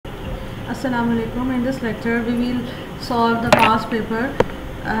Assalamu alaikum. In this lecture, we will solve the past paper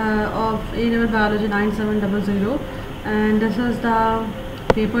of A-level biology 9700, and this is the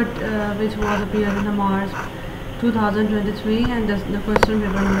paper which was appeared in the March 2023, and this the question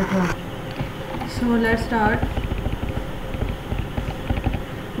paper number 12. So let's start.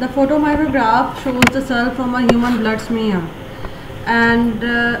 The photomicrograph shows the cell from a human blood smear, and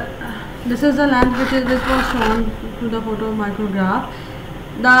this is the length which was shown to the photomicrograph.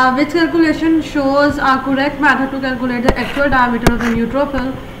 Which calculation shows a correct method to calculate the actual diameter of the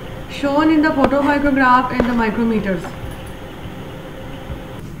neutrophil shown in the photomicrograph in the micrometers.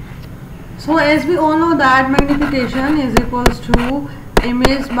 So as we all know that magnification is equals to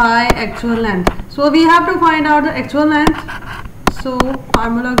image by actual length. So we have to find out the actual length. So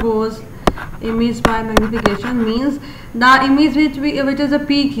formula goes image by magnification means the image which is a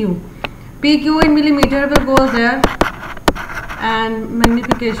PQ. PQ in millimeter will go there, and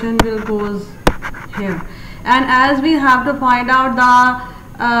magnification will goes here. And as we have to find out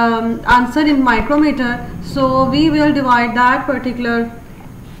the answer in micrometer, so we will divide that particular.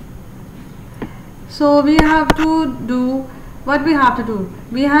 So we have to do what we have to do.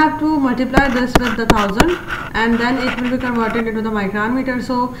 We have to multiply this with the 1000, and then it will be converted into the micrometer.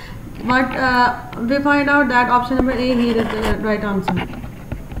 So what we find out that option number A here is the right answer.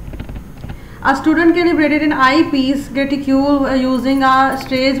 A student calibrated an eyepiece reticule using a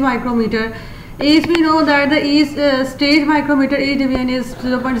stage micrometer. As we know that the stage micrometer each division is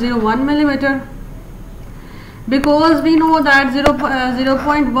 0.01 millimeter, because we know that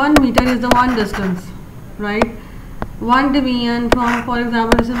 0.1 meter is the one distance, right? One division from, for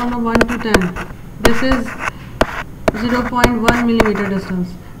example, this is from 1 to 10. This is 0.1 millimeter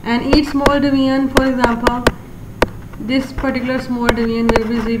distance, and each small division, for example, this particular small division will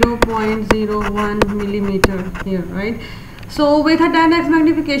be 0.01 millimeter here, right? So with a 10x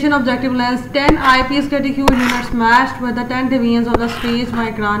magnification objective lens, 10 eyepiece reticule units matched with the 10 divisions of the stage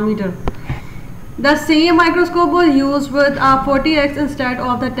micrometer. The same microscope was used with a 40x instead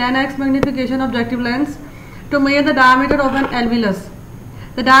of the 10x magnification objective lens to measure the diameter of an alveolus.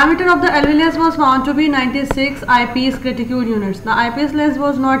 The diameter of the alveolus was found to be 96 eyepiece reticule units. The eyepiece lens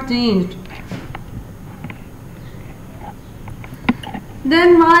was not changed.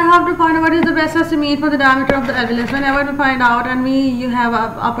 Then I have to find out what is the best estimate for the diameter of the alveolus. Whenever we find out and you have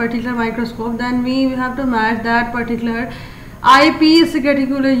a particular microscope, then we have to match that particular eyepiece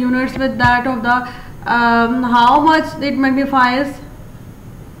reticular units with that of the how much it magnifies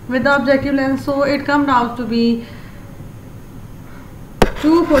with the objective lens. So it comes out to be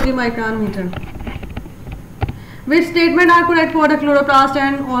 240 micrometer. Which statement are correct for the chloroplast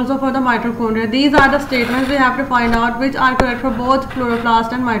and also for the mitochondria? These are the statements we have to find out which are correct for both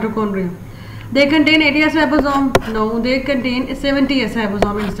chloroplast and mitochondria. They contain 80 S ribosome? No, they contain 70 S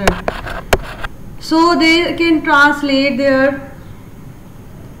ribosome instead. So they can translate their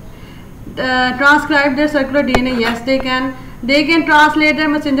transcribe their circular DNA. Yes, they can. They can translate their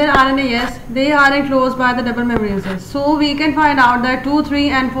messenger RNA. Yes, they are enclosed by the double membrane cells. So we can find out that 2, 3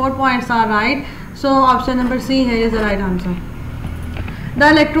 and 4 points are right. So option number C here is the right answer. The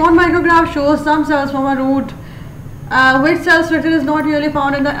electron micrograph shows some cells from a root. Which cell structure is not really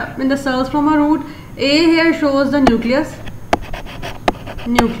found in the cells from a root? A here shows the nucleus.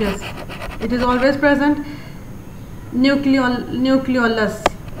 Nucleus. It is always present. Nucleolus.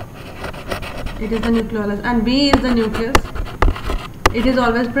 It is the nucleolus. And B is the nucleus. It is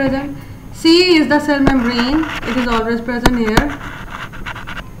always present. C is the cell membrane. It is always present here.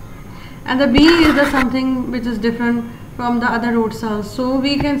 And the B is the something which is different from the other root cells. So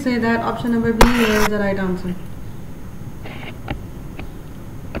we can say that option number B here is the right answer.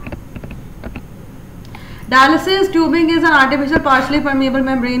 Dialysis tubing is an artificial partially permeable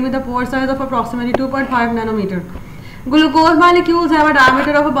membrane with a pore size of approximately 2.5 nanometer. Glucose molecules have a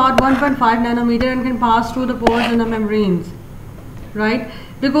diameter of about 1.5 nanometer and can pass through the pores in the membranes, right?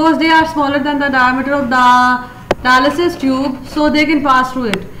 Because they are smaller than the diameter of the dialysis tube, so they can pass through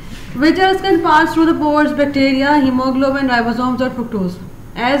it. Which else can pass through the pores? Bacteria, hemoglobin, ribosomes or fructose.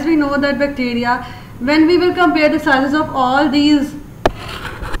 As we know that bacteria, when we will compare the sizes of all these,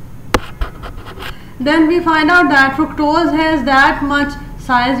 then we find out that fructose has that much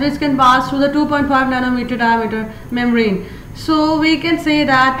size which can pass through the 2.5 nanometer diameter membrane. So we can say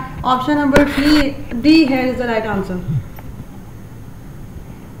that option number D here is the right answer.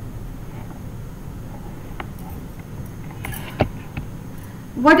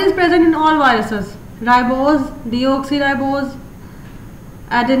 What is present in all viruses? Ribose, deoxyribose,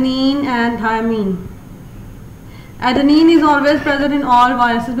 adenine and thymine. Adenine is always present in all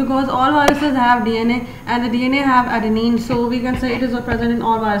viruses because all viruses have DNA and the DNA have adenine, so we can say it is present in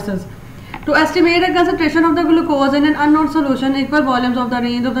all viruses. To estimate the concentration of the glucose in an unknown solution, equal volumes of the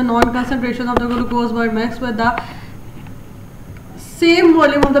range of the known concentrations of the glucose were mixed with the same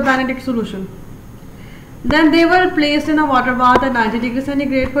volume of the Benedict solution. Then they were placed in a water bath at 90 degrees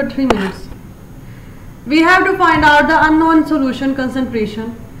centigrade for 3 minutes. We have to find out the unknown solution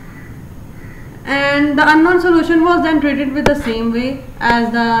concentration, and the unknown solution was then treated with the same way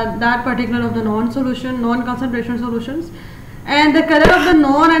as that particular of the known concentration solutions, and the color of the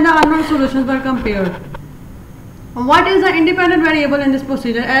known and the unknown solutions were compared. What is the independent variable in this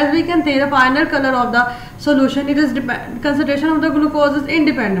procedure? As we can say, the final color of the solution, concentration of the glucose is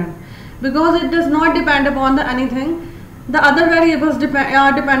independent because it does not depend upon anything. The other variables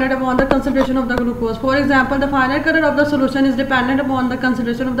are dependent upon the concentration of the glucose. For example, the final color of the solution is dependent upon the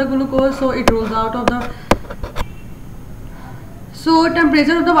concentration of the glucose, so it rules out of the. So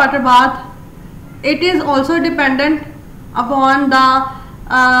temperature of the water bath, it is also dependent upon the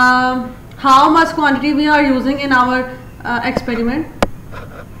how much quantity we are using in our experiment.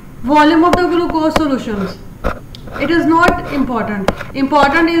 Volume of the glucose solutions, it is not important.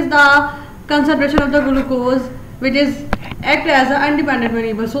 Important is the concentration of the glucose, which is act as an independent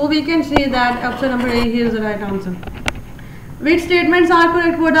variable. So we can say that option number A here is the right answer. Which statements are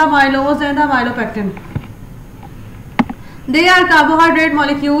correct for the amylose and the amylopectin? They are carbohydrate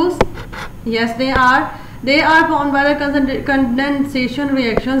molecules. Yes, they are. They are formed by the condensation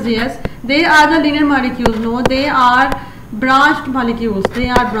reactions. Yes. They are the linear molecules. No, they are branched molecules. They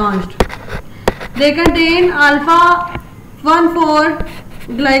are branched. They contain alpha 1,4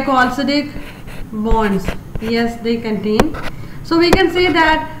 glycosidic bonds. Yes, they contain. So we can say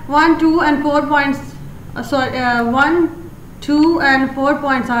that 1, 2 and 4 points 1, 2 and 4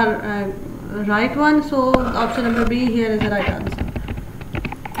 points are right one. So option number B here is the right answer.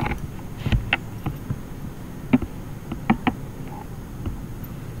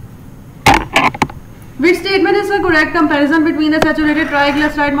 Which statement is the correct comparison between the saturated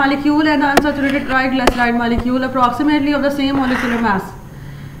triglyceride molecule and the unsaturated triglyceride molecule approximately of the same molecular mass?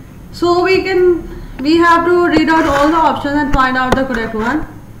 So we have to read out all the options and find out the correct one.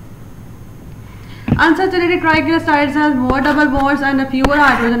 Unsaturated triglycerides has more double bonds and fewer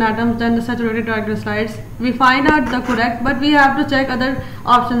hydrogen atoms than the saturated triglycerides. We find out the correct, but we have to check other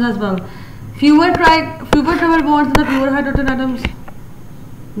options as well. Fewer double bonds and the fewer hydrogen atoms.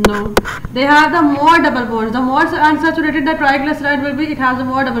 No, they have the more double bonds. The more unsaturated the triglyceride will be, it has the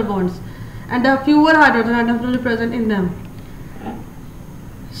more double bonds, and the fewer hydrogen atoms will be present in them.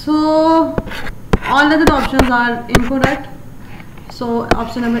 So all other options are incorrect. So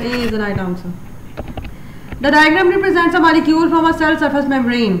option number A is the right answer. The diagram represents a molecule from a cell surface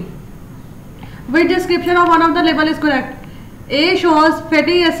membrane. Which description of one of the label is correct? A shows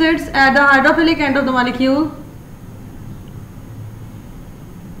fatty acids at the hydrophilic end of the molecule.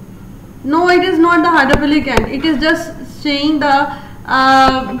 No, it is not the hydrophilic end. It is just saying the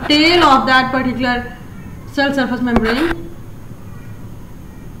tail of that particular cell surface membrane,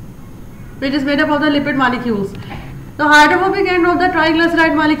 which is made up of the lipid molecules. The hydrophobic end of the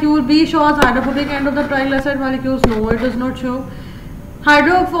triglyceride molecule, B shows hydrophobic end of the triglyceride molecules. No, it does not show.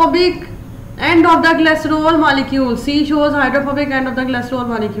 Hydrophobic end of the glycerol molecule, C shows hydrophobic end of the glycerol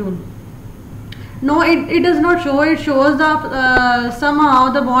molecule. No, it does not show. It shows the somehow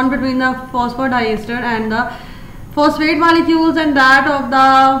the bond between the phosphodiester and the phosphate molecules and that of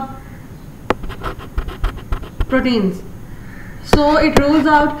the proteins. So it rules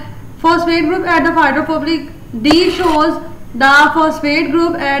out phosphate group at the hydrophobic. D shows the phosphate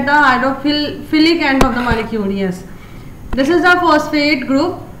group at the hydrophilic end of the molecule. Yes, this is the phosphate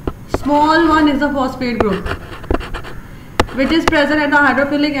group. Small one is the phosphate group, which is present at the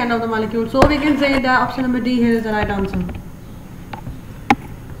hydrophilic end of the molecule. So we can say that option number D here is the right answer.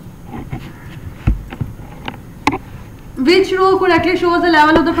 Which row correctly shows the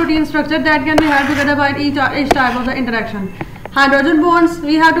level of the protein structure that can be held together by each type of the interaction? Hydrogen bonds,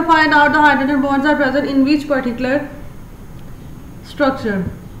 we have to find out the hydrogen bonds are present in which particular structure.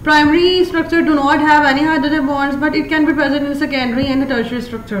 Primary structure do not have any hydrogen bonds, but it can be present in secondary and the tertiary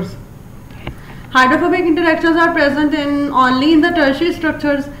structures. Hydrophobic interactions are present only in the tertiary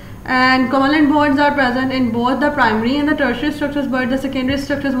structures, and covalent bonds are present in both the primary and the tertiary structures, but the secondary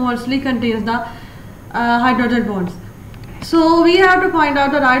structures mostly contains the hydrogen bonds. So we have to find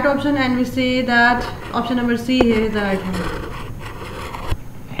out the right option, and we say that option number C here is the right one.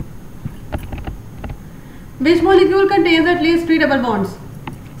 Which molecule contains at least 3 double bonds?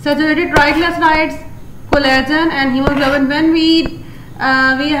 Saturated triglycerides, collagen and hemoglobin. When we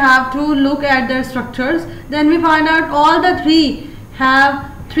have to look at their structures, then we find out all the 3 have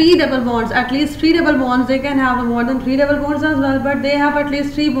 3 double bonds, at least 3 double bonds. They can have more than 3 double bonds as well, but they have at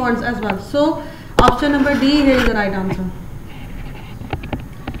least 3 bonds as well. So option number D here is the right answer.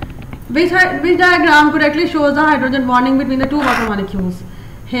 Which diagram correctly shows the hydrogen bonding between the two water molecules?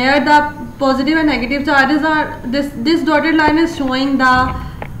 Here the positive and negative charges are, this dotted line is showing the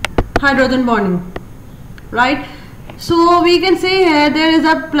hydrogen bonding, right? So we can say here there is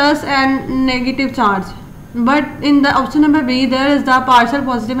a plus and negative charge, but in the option number B there is the partial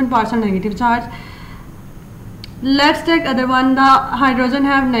positive and partial negative charge. Let's take other one. The hydrogen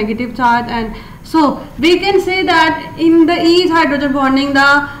have negative charge, and so we can say that in the each hydrogen bonding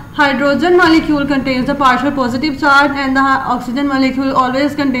the hydrogen molecule contains the partial positive charge and the oxygen molecule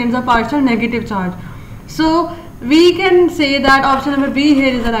always contains a partial negative charge. So we can say that option number B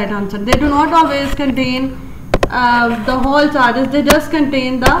here is the right answer. They do not always contain the whole charges, they just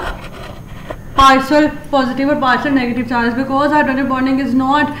contain the partial positive or partial negative charges, because hydrogen bonding is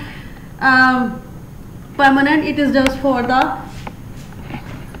not permanent, it is just for the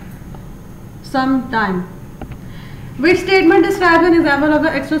some time. Which statement describes an example of the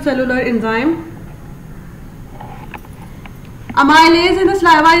extracellular enzyme? Amylase in the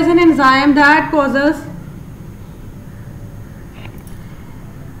saliva is an enzyme that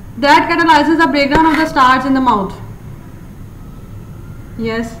catalyzes the breakdown of the starch in the mouth.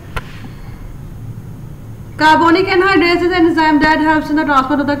 Yes. Carbonic anhydrase is an enzyme that helps in the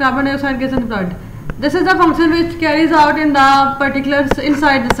transport of the carbon dioxide gas in the blood. This is the function which carries out in the particular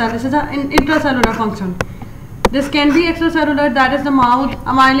inside the cell. This is an intracellular function. This can be extracellular, that is the mouth.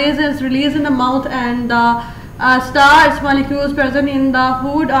 Amylase is released in the mouth, and the starch molecules present in the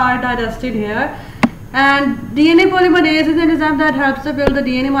food are digested here. And DNA polymerase is an enzyme that helps to build the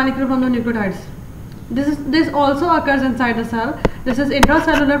DNA molecule from the nucleotides. This also occurs inside the cell. This is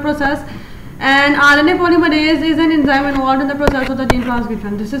intracellular process. And RNA polymerase is an enzyme involved in the process of the gene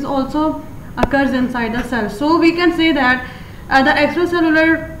transcription. This is also occurs inside the cell. So we can say that the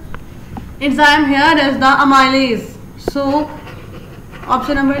extracellular enzyme here is the amylase. So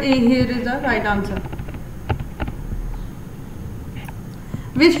option number A here is the right answer.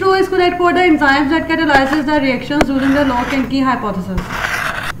 Which row is correct for the enzymes that catalyzes the reactions using the lock and key hypothesis?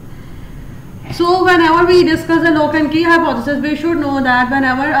 So whenever we discuss the lock and key hypothesis, we should know that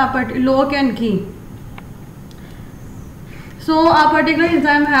whenever a lock and key, so a particular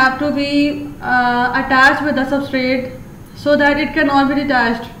enzyme have to be attached with the substrate so that it cannot be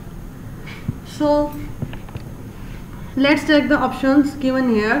detached. So let's take the options given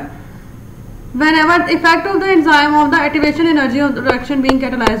here. Whenever effect of the enzyme of the activation energy of the reaction being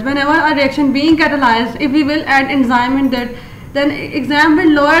catalyzed, whenever a reaction being catalyzed, if we will add enzyme in that, then enzyme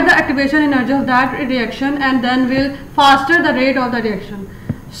will lower the activation energy of that reaction and then will faster the rate of the reaction.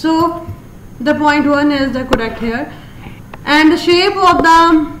 So the point 1 is the correct here. And the shape of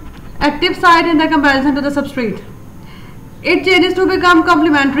the active site in the comparison to the substrate, it changes to become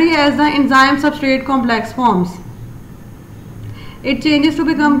complementary as the enzyme substrate complex forms. It changes to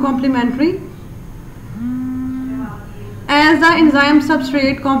become complementary as the enzyme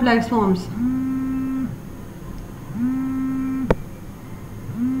substrate complex forms.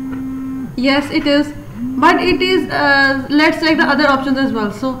 Yes, it is, but it is, let's take the other options as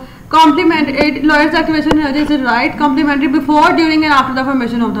well. So complement, it lowers the activation energy, is it right? Complementary before, during and after the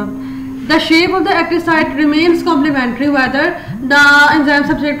formation of the shape of the active site remains complementary whether the enzyme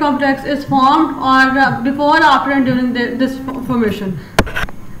substrate complex is formed or before, after and during this formation.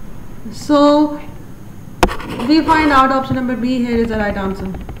 So we find out option number B here is the right answer.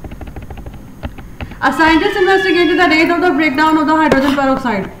 A scientist investigated the rate of the breakdown of the hydrogen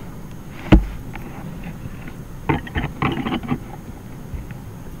peroxide.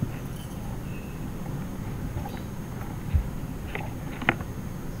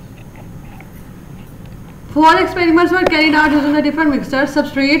 Four experiments were carried out using the different mixtures: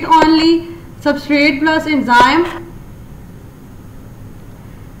 substrate only, substrate plus enzyme,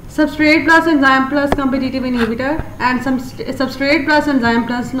 substrate plus enzyme plus competitive inhibitor, and some substrate plus enzyme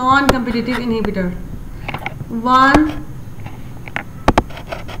plus non-competitive inhibitor. 1,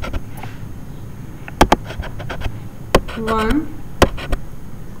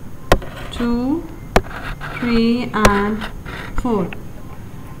 2, 3 and 4.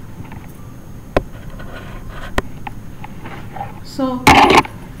 So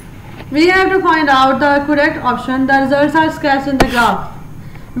we have to find out the correct option. The results are sketched in the graph.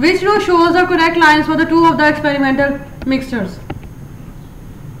 Which row shows the correct lines for the two of the experimental mixtures?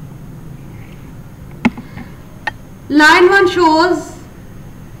 Line 1 shows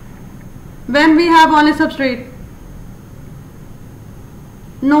when we have only substrate.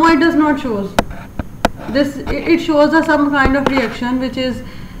 No, it does not shows. It shows some kind of reaction which is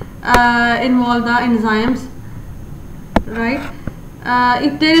involve the enzymes, right?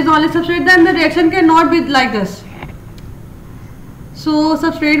 If there is only substrate, then the reaction cannot be like this. So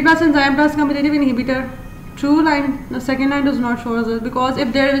substrate plus enzyme plus competitive inhibitor, true line. The second line does not show us, because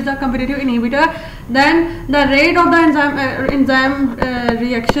if there is a competitive inhibitor, then the rate of the enzyme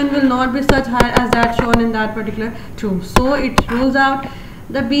reaction will not be such high as that shown in that particular true. So it rules out.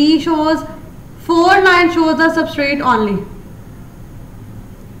 The B shows 4 line shows the substrate only.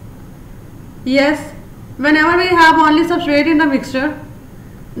 Yes, whenever we have only substrate in the mixture,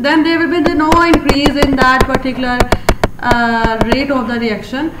 then there will be no increase in that particular rate of the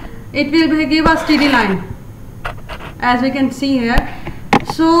reaction. It will give a steady line, as we can see here.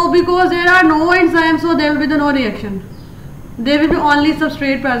 So because there are no enzymes, so there will be no reaction. There will be only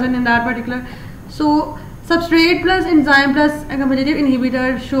substrate present in that particular. So substrate plus enzyme plus a competitive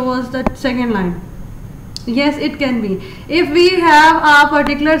inhibitor shows the second line. Yes, it can be. If we have a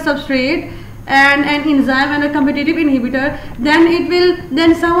particular substrate and an enzyme and a competitive inhibitor,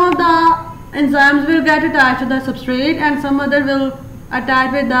 then some of the enzymes will get attached to the substrate and some other will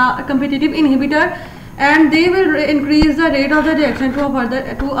attach with the competitive inhibitor, and they will increase the rate of the reaction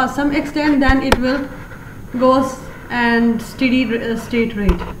to some extent. Then it will go and steady state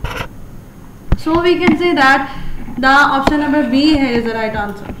rate. So we can say that the option number B here is the right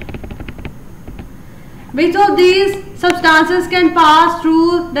answer. Which of these substances can pass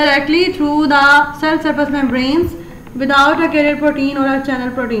directly through the cell surface membranes without a carrier protein or a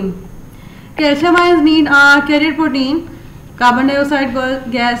channel protein? Calcium ions need a carrier protein. Carbon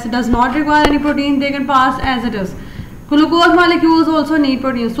dioxide gas does not require any protein, they can pass as it is. Glucose molecules also need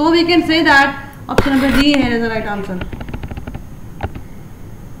protein. So we can say that option number D here is the right answer.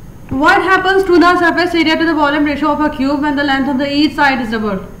 What happens to the surface area to the volume ratio of a cube when the length of each side is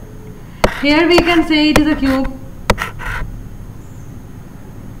doubled? Here we can say it is a cube.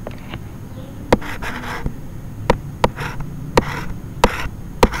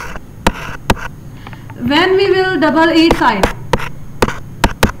 When we will double each side,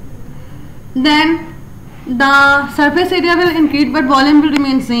 then the surface area will increase but volume will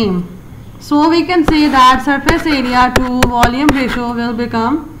remain same. So we can say that surface area to volume ratio will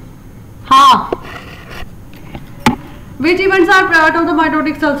become half. Which events are part of the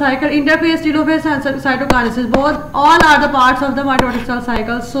mitotic cell cycle? Interphase, telophase and cytokinesis. All are the parts of the mitotic cell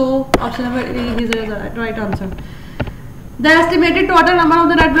cycle. So option number A is the right answer. The estimated total number of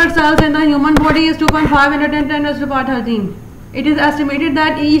the red blood cells in the human body is 2.5 into 10 raised to the power 13. It is estimated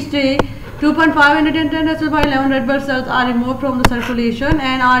that each day 2.5 into 10 raised to the power 11 red blood cells are removed from the circulation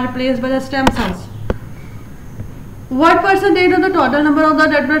and are replaced by the stem cells. What percentage of the total number of the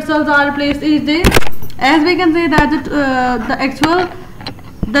red blood cells are replaced each day? As we can say that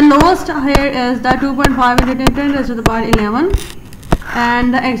the lowest here is the 2.5 into 10 raised to the power 11,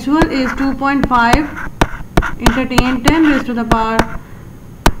 and the actual is 2.5 into 10 raised to the power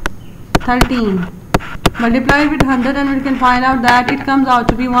 13. Multiply it with 100 and we can find out that it comes out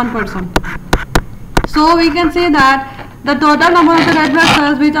to be 1%. So we can say that the total number of the red blood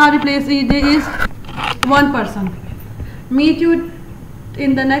cells which are replaced each day is 1%. Meet you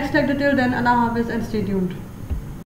in the next lecture. Till then, Allah Hafiz and stay tuned.